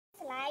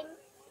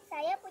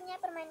Saya punya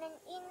permainan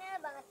ini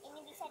banget.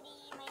 Ini bisa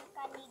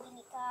dimainkan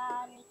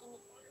diginikan,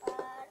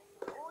 diginikan.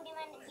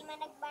 Di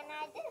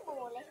mana aja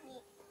boleh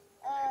nih.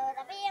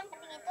 Tapi yang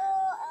penting itu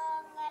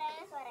nggak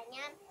ada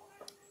suaranya.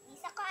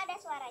 Bisa kok ada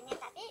suaranya,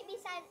 tapi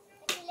bisa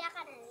dipilih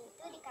kanan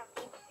itu di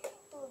kaki.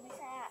 Tuh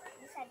bisa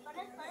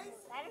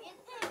diginikan.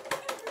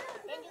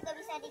 Dan juga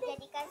bisa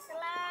dijadikan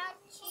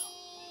selaci.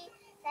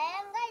 Saya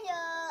enggak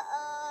ya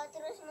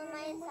terus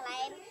memain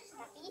slime,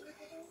 tapi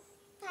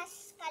pas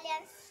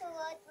kalian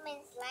sudah main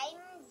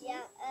slime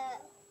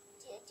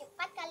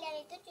cepat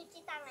kalian itu cuci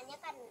tangannya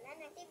karena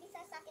nanti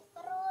bisa sakit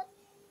perut.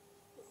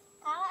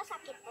 Kalau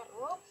sakit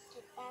perut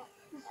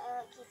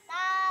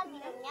kita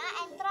minumnya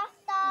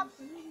entrostop.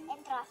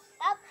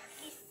 Entrostop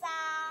bisa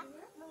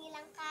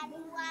menghilangkan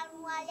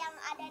mual-mual yang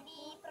ada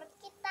di perut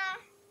kita.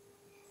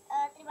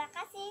 Terima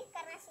kasih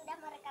karena sudah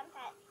merekam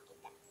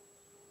kita.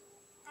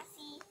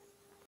 Kasih.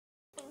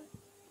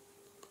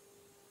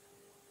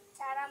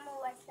 Cara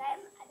membuat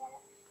slime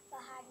adalah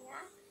bahannya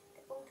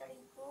tepung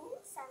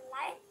terigu,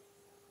 sunlight,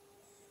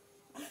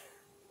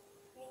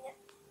 minyak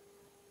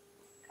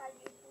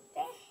kayu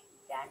putih,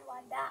 dan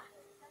wadah.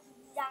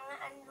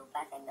 Jangan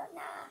lupa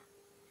sendoknya.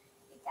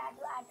 Kita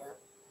aduk-aduk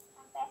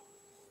sampai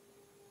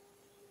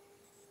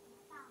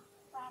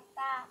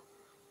rata.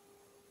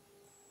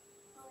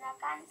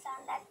 Gunakan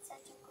sunlight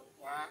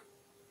secukupnya.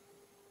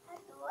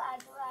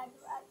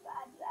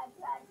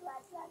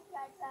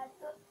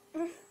 Aduk.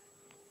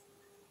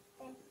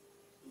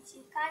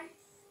 Isikan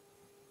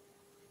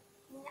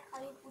minyak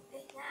kayu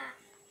putihnya.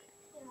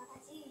 Terima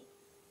kasih.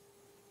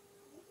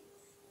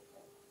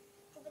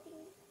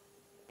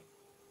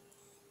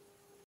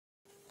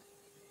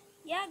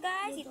 Ya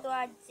guys, itu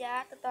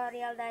aja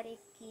tutorial dari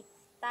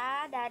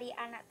kita, dari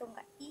anak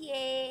tunggal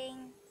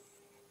Iyeng.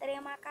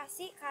 Terima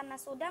kasih karena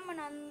sudah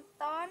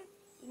menonton.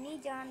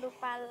 Ini jangan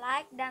lupa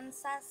like dan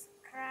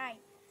subscribe,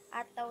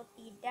 atau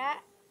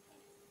tidak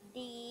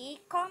di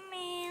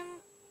komen.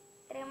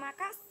 Terima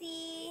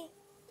kasih.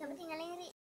 Coba tinggalin Ri.